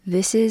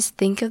This is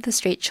Think of the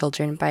Straight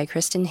Children by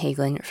Kristen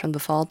Hagelin from the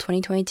fall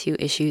 2022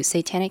 issue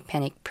Satanic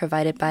Panic,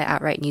 provided by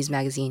OutWrite News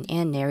Magazine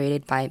and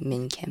narrated by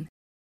Min Kim.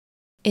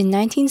 In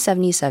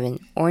 1977,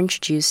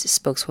 Orange Juice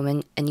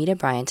spokeswoman Anita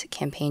Bryant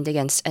campaigned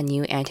against a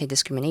new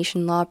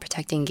anti-discrimination law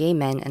protecting gay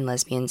men and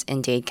lesbians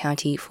in Dade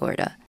County,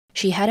 Florida.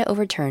 She had it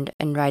overturned,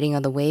 and riding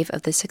on the wave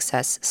of this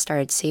success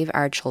started Save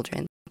Our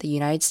Children, the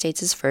United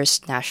States'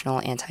 first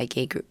national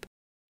anti-gay group.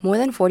 More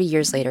than 40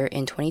 years later,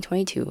 in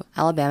 2022,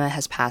 Alabama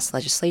has passed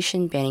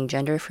legislation banning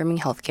gender-affirming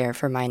healthcare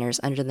for minors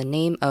under the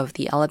name of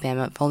the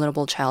Alabama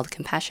Vulnerable Child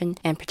Compassion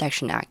and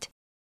Protection Act,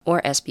 or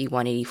SB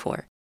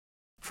 184.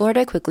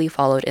 Florida quickly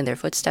followed in their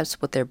footsteps,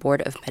 with their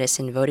Board of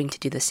Medicine voting to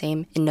do the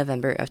same in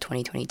November of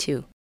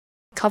 2022.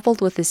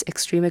 Coupled with this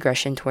extreme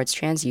aggression towards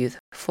trans youth,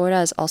 Florida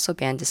has also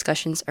banned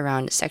discussions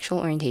around sexual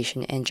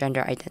orientation and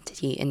gender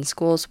identity in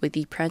schools with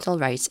the Parental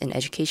Rights in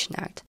Education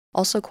Act,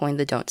 also coined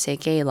the Don't Say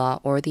Gay law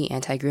or the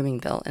Anti-Grooming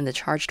Bill in the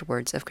charged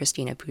words of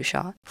Christina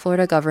Pushaw,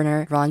 Florida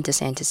Governor Ron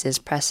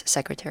DeSantis' press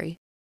secretary.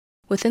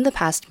 Within the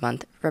past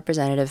month,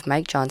 Representative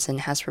Mike Johnson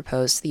has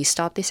proposed the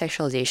Stop the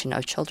Sexualization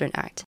of Children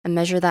Act, a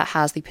measure that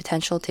has the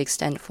potential to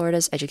extend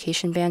Florida's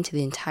education ban to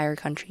the entire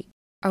country.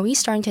 Are we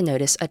starting to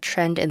notice a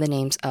trend in the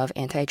names of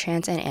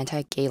anti-trans and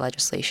anti-gay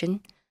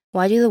legislation?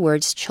 Why do the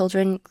words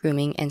children,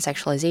 grooming, and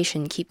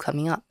sexualization keep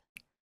coming up?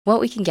 What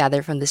we can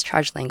gather from this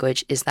charged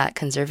language is that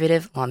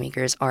conservative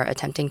lawmakers are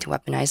attempting to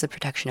weaponize the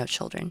protection of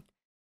children.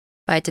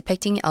 By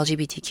depicting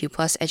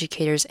LGBTQ+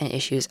 educators and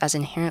issues as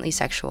inherently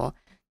sexual,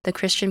 the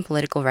Christian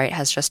political right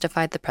has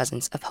justified the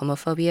presence of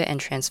homophobia and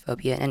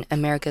transphobia in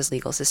America's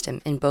legal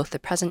system in both the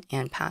present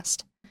and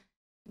past.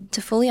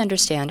 To fully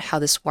understand how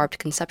this warped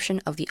conception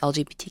of the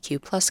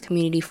LGBTQ+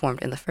 community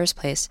formed in the first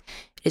place,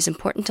 it is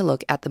important to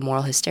look at the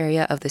moral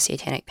hysteria of the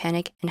Satanic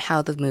Panic and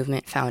how the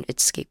movement found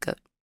its scapegoat.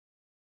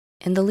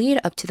 In the lead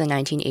up to the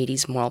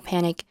 1980s moral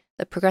panic,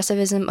 the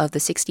progressivism of the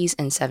 60s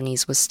and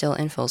 70s was still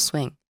in full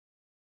swing.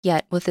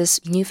 Yet, with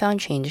this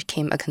newfound change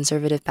came a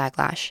conservative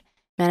backlash,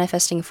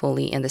 manifesting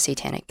fully in the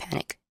Satanic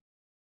Panic.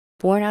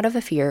 Born out of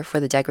a fear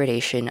for the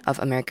degradation of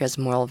America's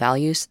moral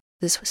values,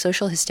 this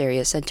social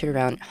hysteria centered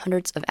around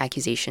hundreds of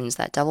accusations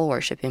that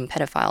devil-worshipping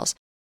pedophiles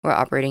were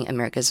operating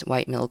America's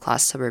white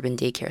middle-class suburban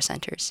daycare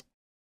centers.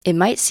 It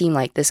might seem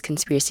like this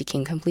conspiracy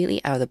came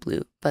completely out of the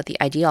blue, but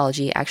the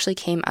ideology actually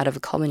came out of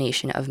a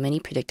culmination of many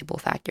predictable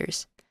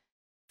factors.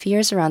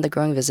 Fears around the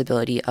growing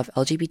visibility of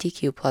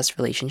LGBTQ+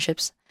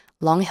 relationships,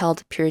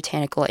 long-held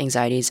puritanical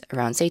anxieties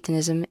around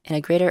Satanism, and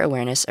a greater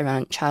awareness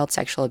around child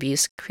sexual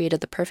abuse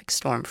created the perfect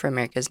storm for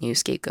America's new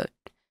scapegoat.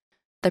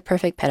 The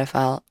perfect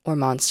pedophile, or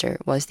monster,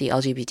 was the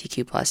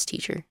LGBTQ+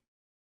 teacher.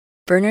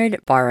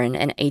 Bernard Barron,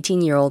 an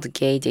 18-year-old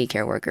gay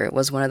daycare worker,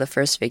 was one of the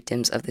first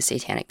victims of the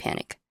Satanic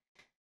Panic.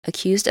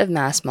 Accused of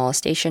mass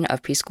molestation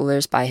of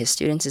preschoolers by his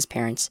students'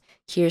 parents,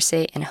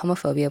 hearsay and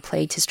homophobia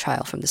plagued his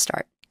trial from the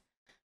start.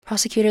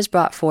 Prosecutors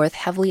brought forth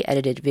heavily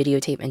edited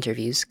videotape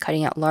interviews,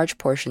 cutting out large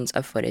portions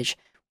of footage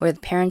where the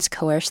parents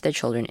coerced their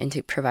children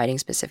into providing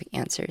specific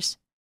answers.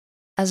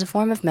 As a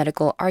form of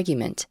medical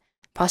argument,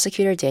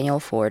 prosecutor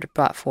Daniel Ford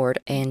brought forward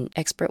an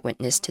expert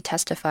witness to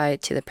testify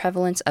to the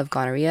prevalence of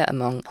gonorrhea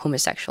among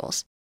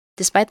homosexuals.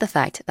 Despite the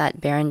fact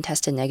that Barron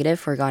tested negative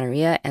for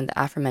gonorrhea and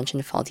the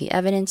aforementioned faulty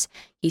evidence,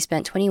 he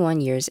spent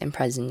 21 years in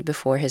prison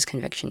before his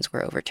convictions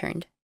were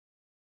overturned.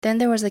 Then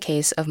there was the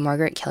case of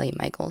Margaret Kelly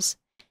Michaels.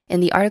 In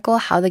the article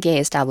How the Gay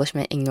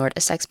Establishment Ignored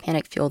a Sex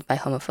Panic Fueled by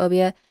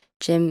Homophobia,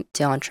 Jim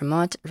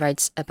d'Entremont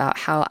writes about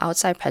how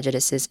outside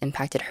prejudices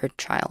impacted her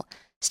trial,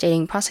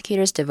 stating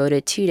prosecutors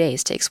devoted 2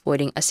 days to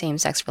exploiting a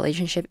same-sex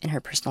relationship in her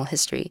personal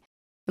history,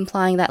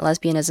 implying that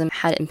lesbianism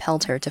had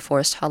impelled her to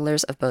force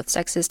toddlers of both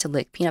sexes to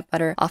lick peanut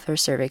butter off her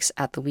cervix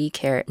at the We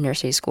Care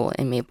nursery school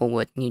in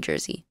Maplewood, New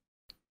Jersey.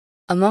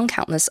 Among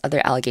countless other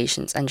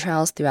allegations and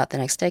trials throughout the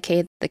next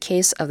decade, the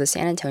case of the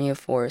San Antonio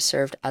Four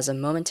served as a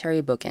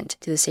momentary bookend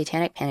to the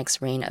Satanic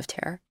Panic's reign of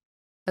terror.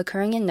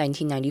 Occurring in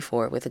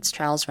 1994, with its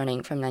trials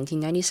running from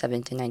 1997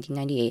 to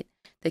 1998,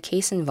 the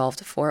case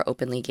involved 4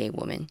 openly gay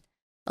women: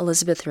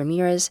 Elizabeth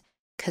Ramirez,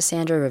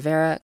 Cassandra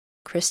Rivera,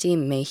 Christy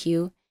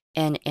Mayhew,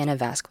 and Anna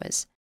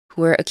Vasquez,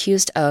 who were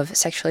accused of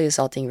sexually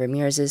assaulting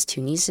Ramirez's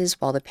 2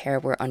 nieces while the pair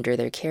were under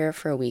their care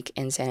for a week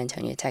in San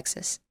Antonio,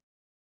 Texas.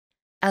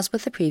 As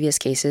with the previous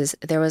cases,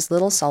 there was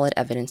little solid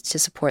evidence to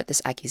support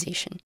this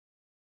accusation.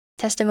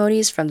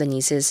 Testimonies from the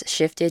nieces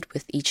shifted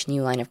with each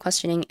new line of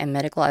questioning, and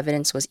medical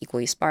evidence was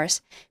equally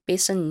sparse,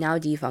 based on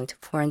now-defunct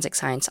forensic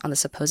science on the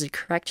supposed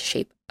correct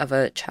shape of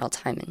a child's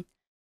hymen.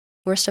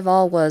 Worst of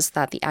all was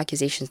that the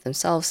accusations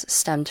themselves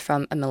stemmed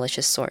from a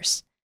malicious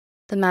source.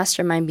 The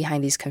mastermind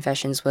behind these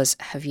confessions was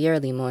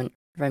Javier Limon,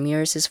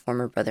 Ramirez's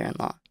former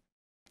brother-in-law.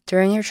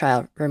 During her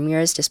trial,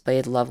 Ramirez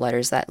displayed love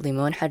letters that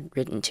Limon had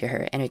written to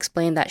her and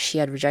explained that she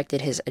had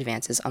rejected his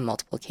advances on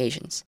multiple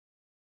occasions.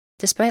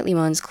 Despite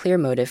Limon's clear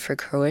motive for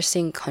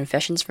coercing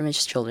confessions from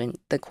his children,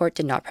 the court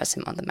did not press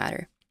him on the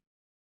matter.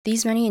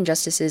 These many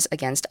injustices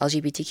against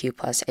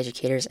LGBTQ+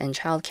 educators and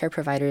child care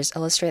providers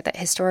illustrate that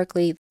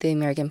historically, the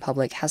American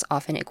public has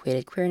often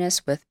equated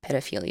queerness with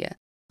pedophilia,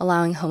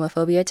 allowing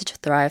homophobia to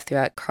thrive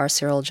throughout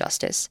carceral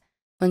justice.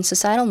 When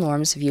societal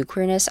norms view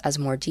queerness as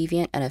more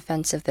deviant and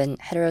offensive than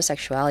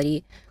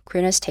heterosexuality,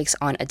 queerness takes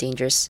on a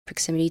dangerous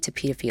proximity to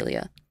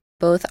pedophilia.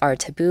 Both are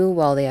taboo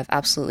while they have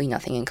absolutely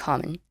nothing in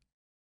common.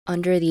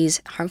 Under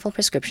these harmful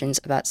prescriptions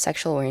about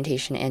sexual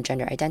orientation and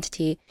gender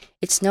identity,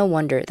 it's no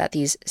wonder that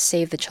these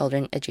Save the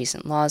Children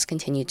adjacent laws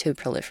continue to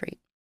proliferate.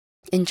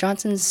 In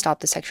Johnson's Stop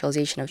the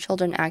Sexualization of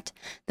Children Act,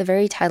 the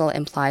very title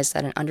implies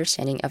that an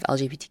understanding of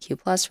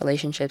LGBTQ+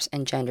 relationships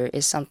and gender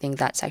is something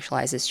that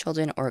sexualizes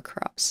children or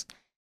corrupts.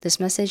 This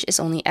message is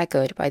only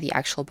echoed by the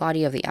actual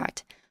body of the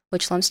act,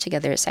 which lumps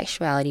together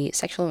sexuality,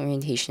 sexual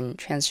orientation,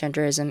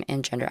 transgenderism,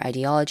 and gender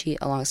ideology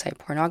alongside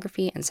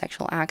pornography and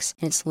sexual acts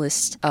in its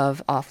list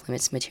of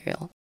off-limits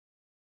material.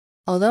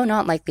 Although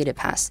not likely to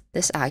pass,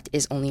 this act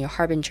is only a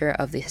harbinger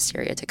of the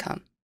hysteria to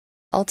come.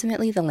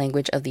 Ultimately, the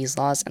language of these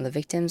laws and the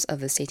victims of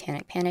the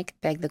Satanic Panic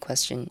beg the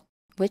question,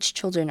 which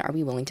children are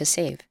we willing to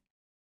save?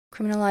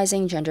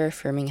 Criminalizing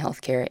gender-affirming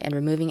healthcare and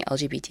removing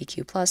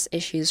LGBTQ+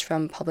 issues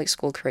from public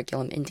school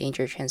curriculum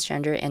endanger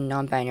transgender and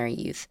non-binary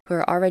youth, who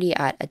are already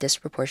at a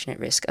disproportionate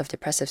risk of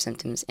depressive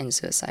symptoms and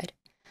suicide.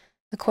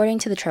 According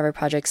to the Trevor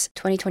Project's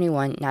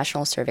 2021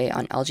 National Survey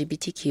on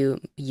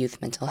LGBTQ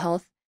youth mental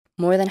health,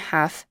 more than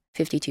half,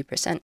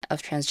 52%,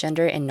 of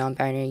transgender and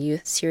non-binary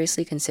youth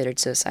seriously considered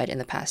suicide in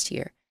the past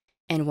year,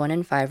 and 1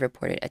 in 5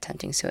 reported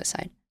attempting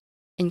suicide.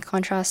 In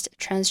contrast,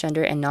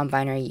 transgender and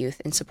non-binary youth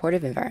in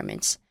supportive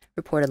environments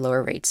reported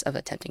lower rates of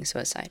attempting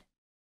suicide.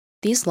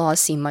 These laws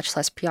seem much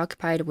less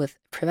preoccupied with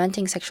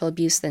preventing sexual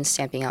abuse than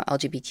stamping out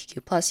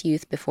LGBTQ+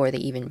 youth before they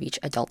even reach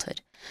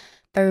adulthood.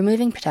 By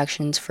removing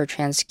protections for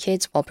trans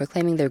kids while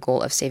proclaiming their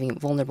goal of saving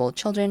vulnerable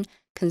children,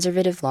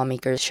 conservative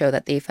lawmakers show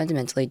that they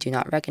fundamentally do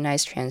not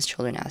recognize trans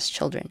children as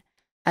children,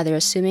 either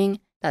assuming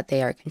that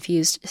they are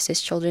confused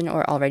cis children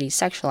or already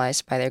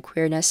sexualized by their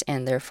queerness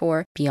and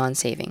therefore beyond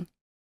saving.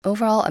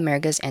 Overall,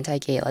 America's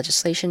anti-gay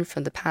legislation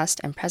from the past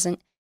and present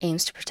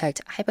aims to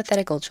protect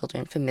hypothetical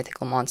children from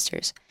mythical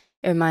monsters.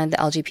 It reminds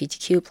the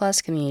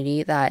LGBTQ+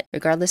 community that,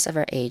 regardless of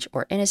our age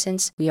or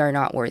innocence, we are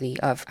not worthy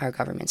of our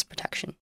government's protection.